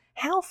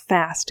How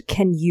fast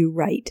can you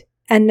write?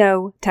 And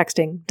no,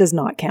 texting does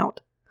not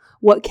count.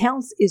 What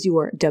counts is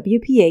your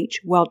WPH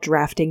while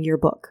drafting your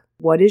book.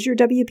 What is your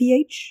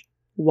WPH?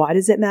 Why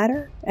does it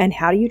matter? And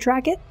how do you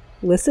track it?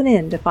 Listen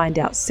in to find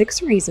out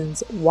 6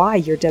 reasons why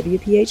your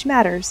WPH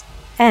matters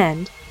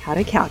and how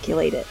to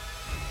calculate it.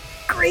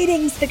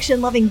 Greetings,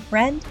 fiction-loving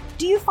friend!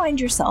 Do you find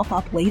yourself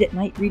up late at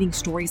night reading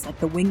stories like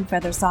the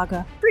Wingfeather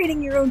Saga,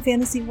 creating your own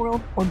fantasy world,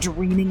 or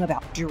dreaming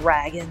about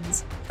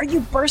dragons? Are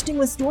you bursting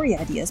with story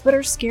ideas but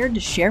are scared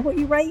to share what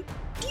you write?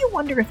 Do you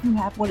wonder if you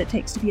have what it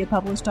takes to be a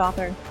published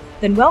author?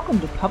 Then welcome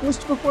to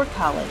Published Before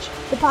College,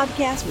 the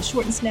podcast with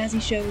short and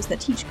snazzy shows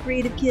that teach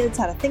creative kids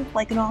how to think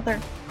like an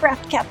author,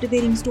 craft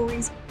captivating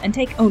stories, and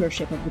take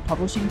ownership of the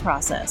publishing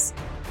process.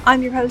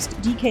 I'm your host,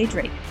 DK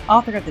Drake,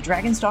 author of the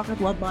Dragonstalker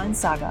Bloodline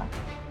Saga.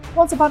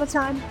 Once upon a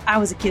time, I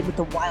was a kid with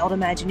a wild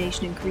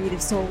imagination and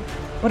creative soul,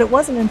 but it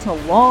wasn't until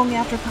long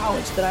after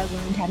college that I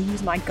learned how to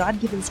use my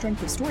God-given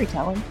strength of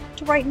storytelling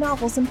to write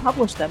novels and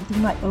publish them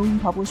through my own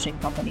publishing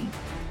company.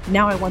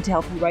 Now I want to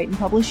help you write and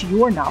publish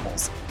your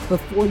novels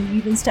before you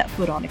even step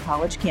foot on a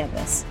college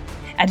campus.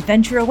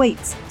 Adventure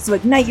awaits, so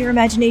ignite your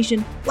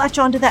imagination, latch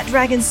onto that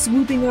dragon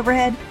swooping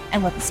overhead,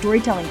 and let the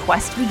storytelling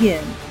quest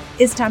begin.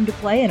 It's time to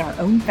play in our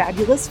own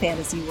fabulous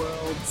fantasy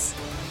worlds.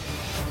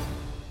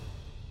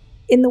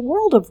 In the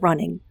world of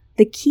running,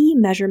 the key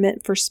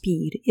measurement for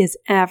speed is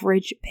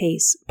average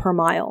pace per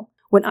mile.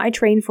 When I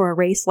train for a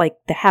race like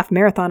the half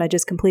marathon I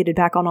just completed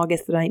back on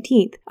August the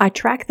 19th, I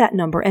track that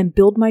number and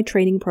build my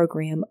training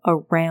program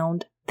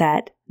around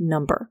that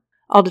number.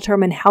 I'll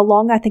determine how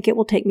long I think it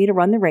will take me to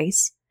run the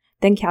race,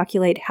 then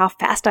calculate how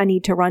fast I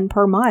need to run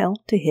per mile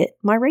to hit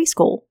my race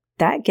goal.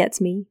 That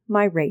gets me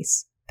my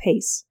race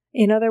pace.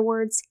 In other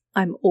words,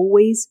 I'm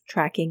always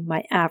tracking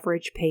my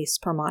average pace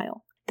per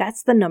mile.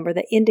 That's the number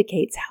that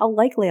indicates how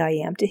likely I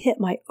am to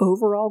hit my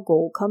overall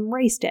goal come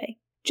race day.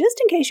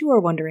 Just in case you were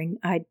wondering,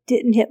 I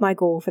didn't hit my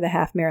goal for the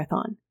half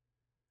marathon.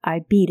 I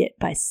beat it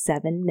by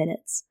 7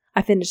 minutes.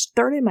 I finished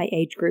third in my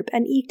age group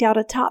and eked out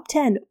a top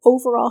 10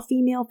 overall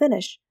female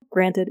finish.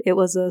 Granted, it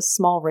was a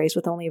small race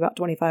with only about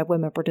 25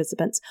 women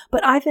participants,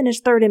 but I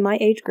finished third in my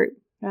age group.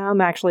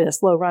 I'm actually a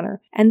slow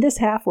runner, and this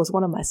half was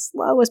one of my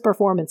slowest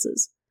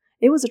performances.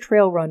 It was a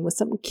trail run with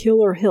some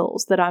killer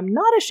hills that I'm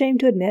not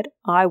ashamed to admit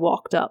I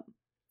walked up.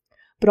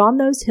 But on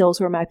those hills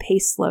where my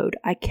pace slowed,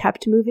 I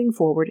kept moving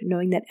forward,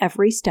 knowing that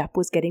every step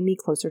was getting me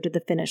closer to the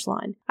finish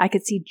line. I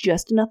could see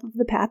just enough of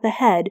the path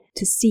ahead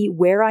to see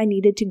where I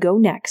needed to go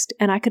next,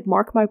 and I could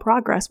mark my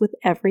progress with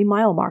every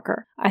mile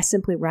marker. I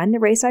simply ran the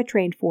race I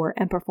trained for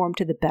and performed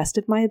to the best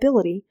of my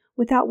ability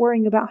without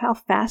worrying about how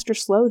fast or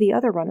slow the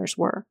other runners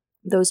were.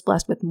 Those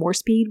blessed with more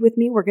speed with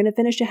me were going to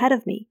finish ahead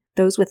of me.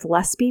 Those with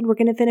less speed were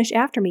going to finish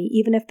after me,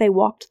 even if they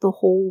walked the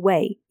whole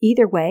way.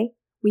 Either way,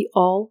 we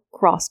all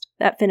crossed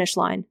that finish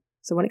line.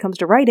 So when it comes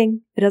to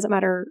writing, it doesn't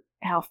matter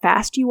how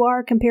fast you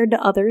are compared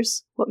to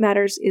others. What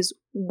matters is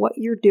what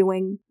you're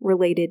doing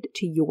related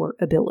to your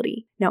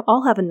ability. Now,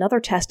 I'll have another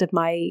test of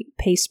my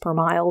pace per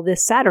mile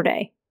this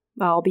Saturday.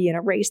 I'll be in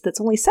a race that's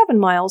only 7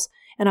 miles,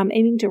 and I'm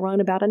aiming to run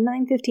about a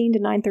 9:15 to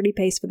 9:30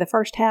 pace for the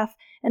first half,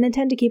 and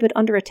intend to keep it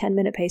under a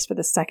 10-minute pace for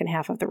the second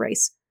half of the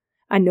race.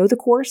 I know the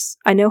course.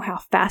 I know how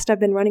fast I've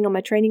been running on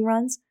my training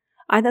runs.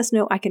 I thus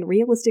know I can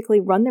realistically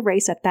run the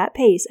race at that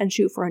pace and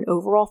shoot for an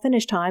overall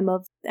finish time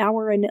of an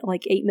hour and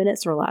 8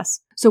 minutes or less.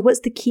 So what's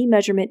the key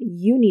measurement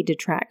you need to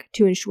track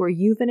to ensure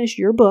you finish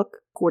your book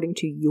according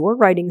to your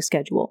writing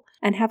schedule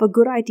and have a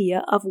good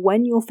idea of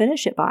when you'll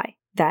finish it by?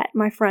 That,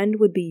 my friend,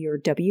 would be your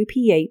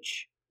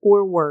WPH,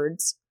 or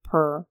words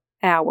per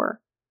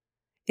hour.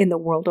 In the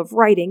world of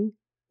writing,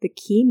 the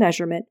key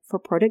measurement for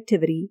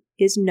productivity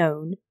is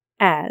known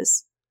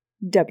as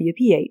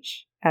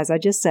WPH. As I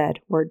just said,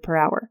 word per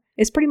hour.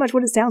 It's pretty much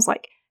what it sounds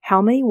like.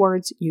 How many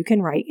words you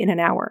can write in an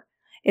hour.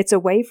 It's a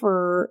way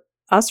for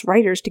us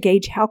writers to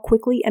gauge how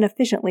quickly and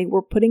efficiently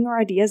we're putting our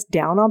ideas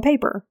down on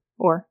paper.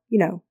 Or,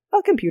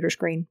 a computer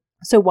screen.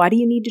 So why do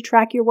you need to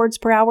track your words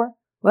per hour?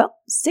 Well,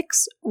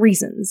 6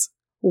 reasons.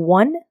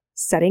 1,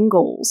 setting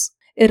goals.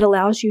 It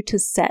allows you to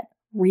set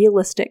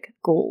realistic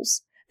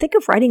goals. Think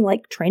of writing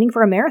like training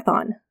for a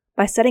marathon.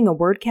 By setting a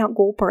word count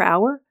goal per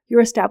hour,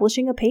 you're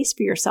establishing a pace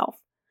for yourself.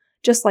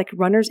 Just like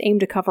runners aim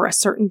to cover a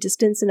certain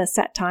distance in a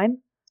set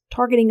time,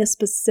 targeting a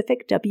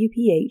specific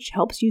WPH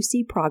helps you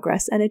see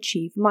progress and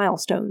achieve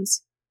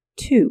milestones.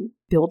 2,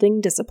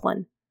 building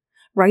discipline.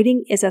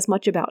 Writing is as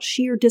much about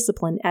sheer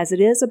discipline as it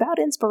is about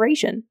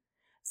inspiration.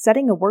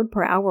 Setting a word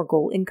per hour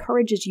goal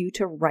encourages you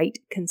to write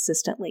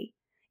consistently.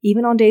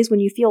 Even on days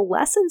when you feel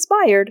less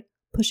inspired,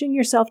 pushing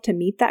yourself to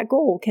meet that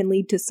goal can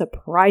lead to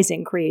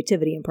surprising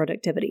creativity and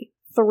productivity.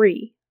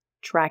 3,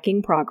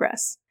 tracking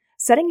progress.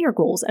 Setting your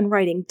goals and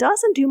writing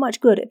doesn't do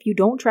much good if you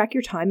don't track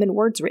your time and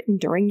words written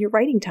during your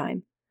writing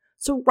time.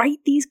 So write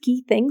these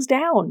key things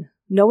down.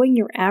 Knowing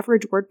your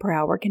average word per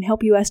hour can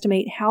help you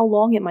estimate how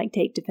long it might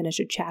take to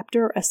finish a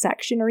chapter, a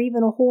section, or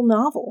even a whole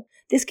novel.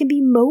 This can be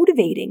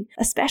motivating,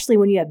 especially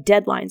when you have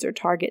deadlines or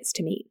targets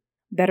to meet.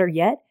 Better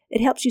yet,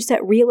 it helps you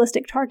set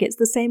realistic targets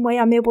the same way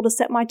I'm able to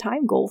set my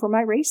time goal for my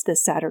race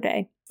this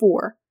Saturday.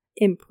 4,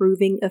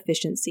 improving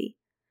efficiency.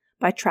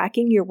 By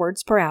tracking your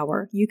words per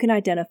hour, you can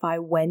identify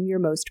when you're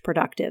most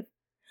productive.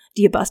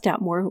 Do you bust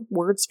out more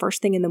words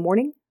first thing in the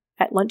morning?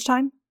 At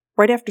lunchtime?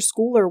 Right after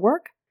school or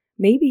work?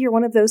 Maybe you're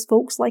one of those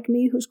folks like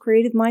me whose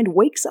creative mind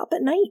wakes up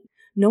at night.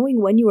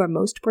 Knowing when you are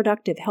most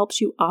productive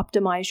helps you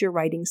optimize your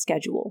writing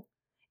schedule.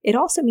 It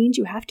also means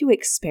you have to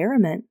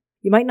experiment.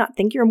 You might not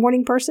think you're a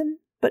morning person,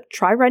 but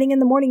try writing in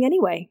the morning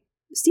anyway.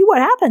 See what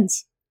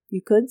happens.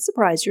 You could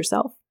surprise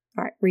yourself.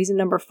 All right, reason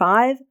number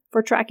 5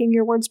 for tracking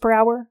your words per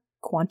hour: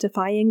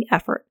 quantifying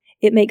effort.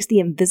 It makes the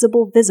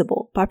invisible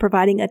visible by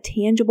providing a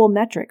tangible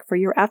metric for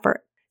your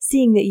effort.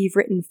 Seeing that you've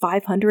written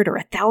 500 or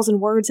 1,000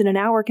 words in an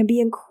hour can be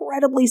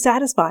incredibly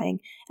satisfying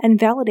and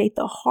validate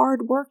the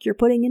hard work you're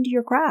putting into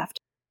your craft.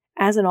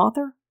 As an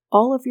author,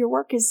 all of your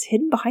work is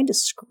hidden behind a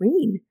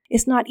screen.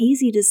 It's not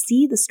easy to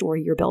see the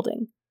story you're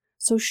building.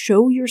 So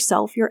show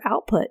yourself your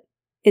output.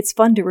 It's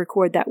fun to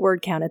record that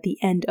word count at the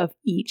end of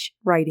each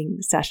writing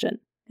session.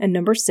 And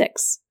number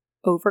 6,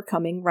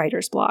 overcoming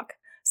writer's block.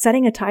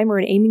 Setting a timer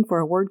and aiming for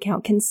a word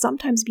count can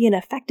sometimes be an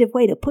effective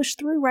way to push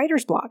through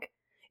writer's block.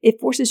 It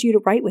forces you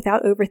to write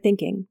without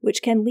overthinking,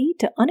 which can lead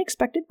to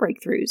unexpected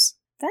breakthroughs.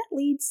 That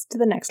leads to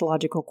the next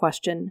logical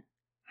question.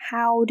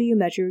 How do you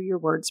measure your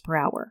words per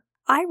hour?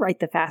 I write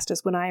the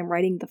fastest when I am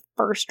writing the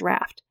first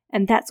draft,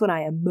 and that's when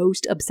I am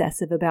most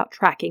obsessive about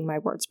tracking my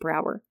words per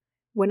hour.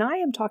 When I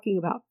am talking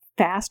about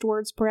fast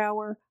words per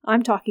hour,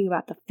 I'm talking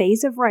about the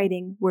phase of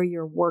writing where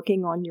you're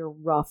working on your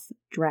rough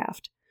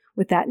draft.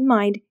 With that in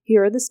mind,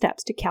 here are the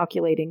steps to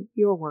calculating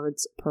your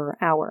words per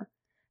hour.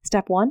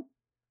 Step 1,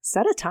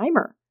 set a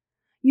timer.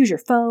 Use your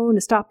phone,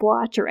 a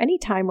stopwatch, or any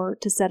timer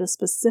to set a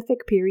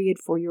specific period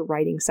for your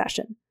writing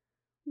session.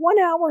 1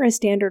 hour is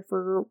standard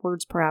for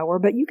words per hour,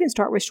 but you can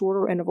start with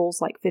shorter intervals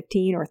like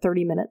 15 or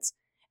 30 minutes,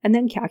 and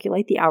then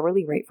calculate the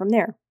hourly rate from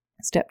there.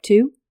 Step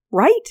 2,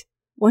 write.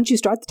 Once you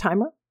start the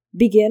timer,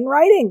 begin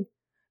writing.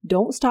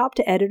 Don't stop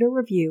to edit or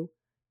review.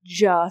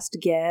 Just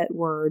get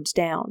words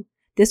down.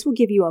 This will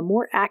give you a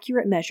more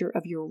accurate measure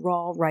of your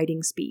raw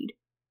writing speed.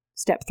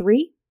 Step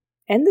 3,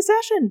 end the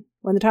session.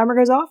 When the timer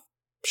goes off,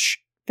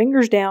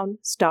 fingers down,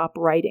 stop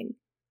writing.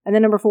 And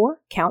then number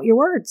 4, count your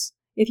words.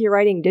 If you're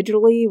writing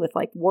digitally with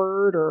like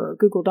Word or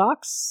Google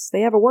Docs,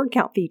 they have a word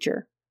count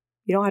feature.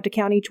 You don't have to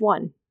count each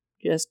one.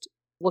 Just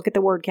look at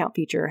the word count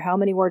feature. How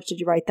many words did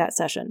you write that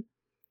session?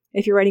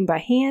 If you're writing by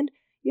hand,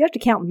 you have to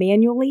count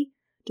manually.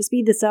 To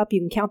speed this up,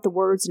 you can count the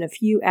words in a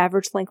few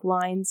average length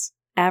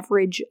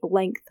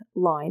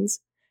lines.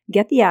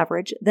 Get the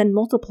average, then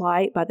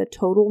multiply by the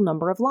total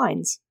number of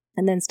lines.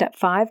 And then step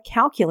 5,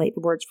 calculate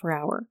the words per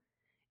hour.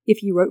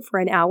 If you wrote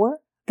for an hour,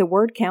 the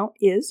word count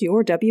is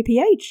your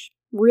WPH.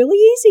 Really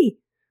easy.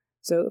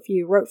 So if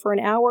you wrote for an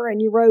hour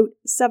and you wrote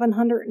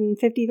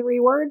 753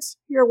 words,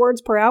 your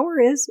words per hour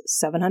is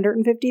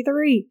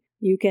 753.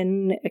 You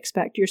can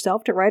expect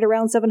yourself to write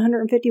around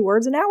 750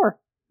 words an hour,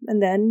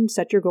 and then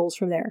set your goals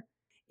from there.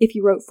 If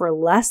you wrote for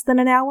less than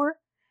an hour,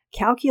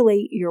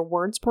 calculate your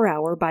words per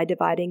hour by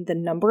dividing the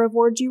number of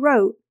words you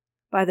wrote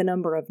by the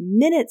number of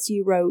minutes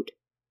you wrote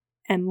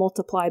and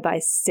multiply by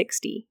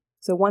 60.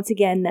 So once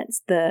again,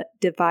 that's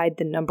divide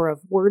the number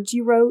of words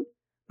you wrote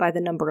by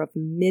the number of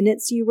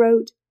minutes you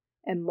wrote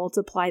and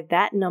multiply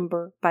that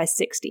number by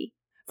 60.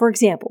 For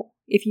example,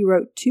 if you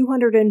wrote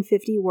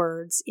 250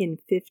 words in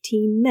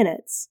 15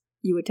 minutes,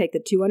 you would take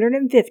the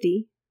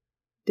 250,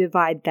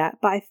 divide that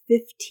by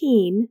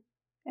 15,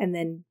 and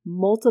then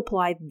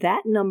multiply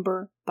that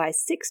number by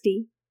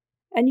 60,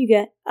 and you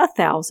get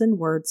 1,000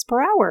 words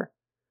per hour.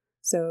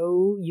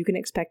 So you can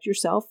expect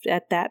yourself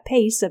at that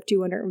pace of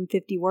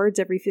 250 words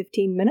every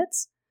 15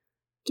 minutes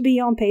to be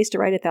on pace to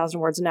write 1,000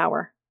 words an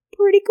hour.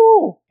 Pretty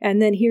cool.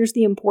 And then here's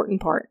the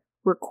important part.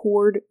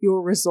 Record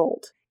your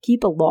result.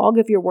 Keep a log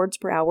of your words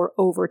per hour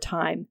over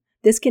time.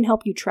 This can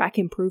help you track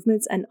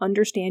improvements and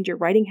understand your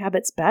writing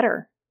habits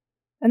better.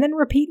 And then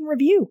repeat and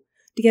review.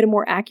 To get a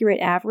more accurate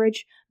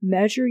average,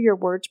 measure your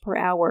words per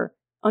hour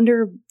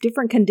under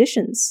different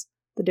conditions.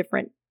 The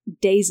different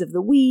days of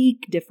the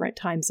week, different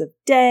times of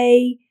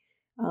day,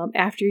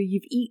 after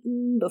you've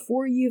eaten,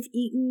 before you've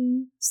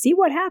eaten. See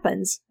what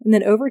happens. And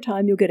then over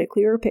time, you'll get a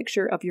clearer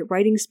picture of your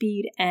writing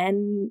speed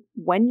and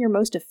when you're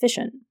most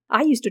efficient.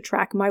 I used to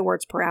track my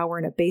words per hour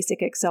in a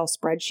basic Excel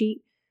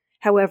spreadsheet.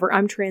 However,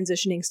 I'm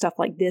transitioning stuff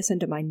like this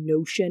into my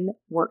Notion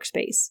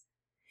workspace.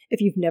 If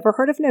you've never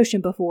heard of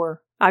Notion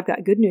before, I've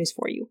got good news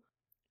for you.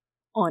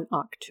 On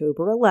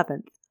October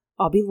 11th,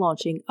 I'll be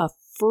launching a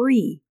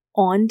free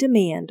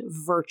on-demand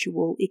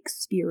virtual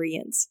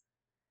experience.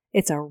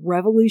 It's a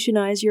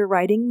Revolutionize Your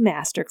Writing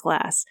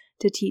masterclass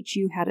to teach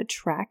you how to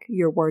track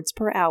your words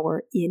per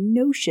hour in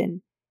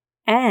Notion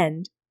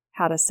and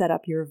how to set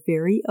up your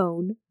very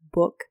own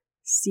book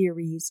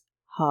series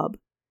hub.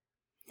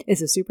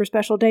 It's a super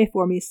special day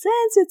for me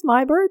since it's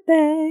my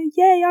birthday.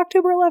 Yay,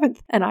 October 11th.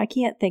 And I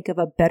can't think of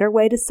a better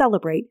way to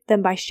celebrate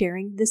than by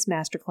sharing this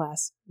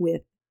masterclass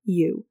with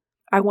you.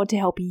 I want to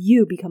help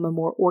you become a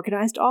more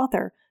organized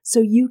author so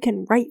you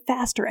can write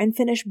faster and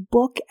finish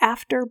book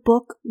after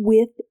book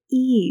with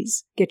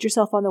ease. Get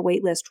yourself on the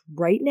wait list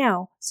right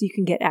now so you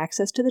can get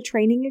access to the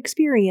training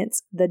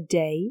experience the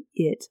day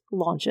it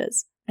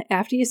launches.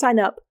 After you sign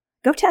up,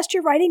 go test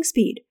your writing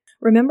speed.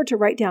 Remember to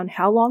write down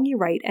how long you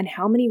write and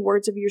how many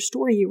words of your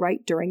story you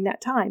write during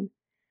that time.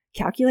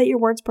 Calculate your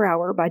words per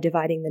hour by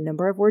dividing the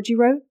number of words you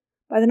wrote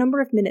by the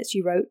number of minutes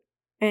you wrote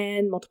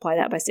and multiply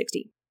that by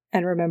 60.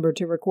 And remember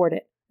to record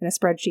it in a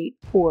spreadsheet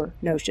or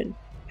Notion.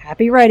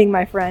 Happy writing,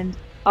 my friend.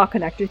 I'll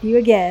connect with you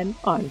again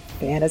on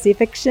Fantasy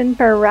Fiction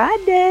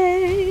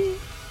Friday.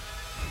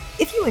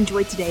 If you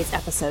enjoyed today's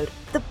episode,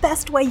 the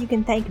best way you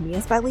can thank me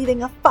is by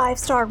leaving a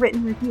 5-star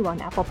written review on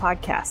Apple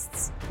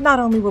Podcasts. Not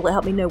only will it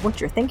help me know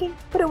what you're thinking,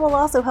 but it will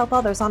also help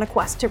others on a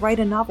quest to write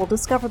a novel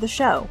discover the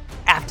show.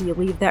 After you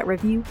leave that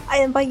review,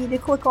 I invite you to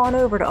click on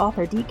over to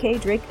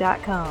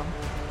authordkdrake.com.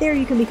 There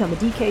you can become a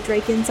DK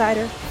Drake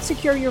Insider,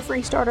 secure your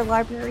free starter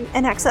library,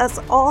 and access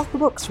all the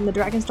books from the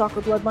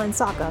Dragonstalker Bloodline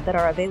saga that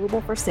are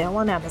available for sale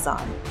on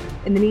Amazon.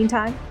 In the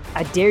meantime,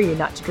 I dare you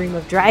not to dream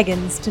of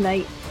dragons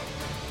tonight.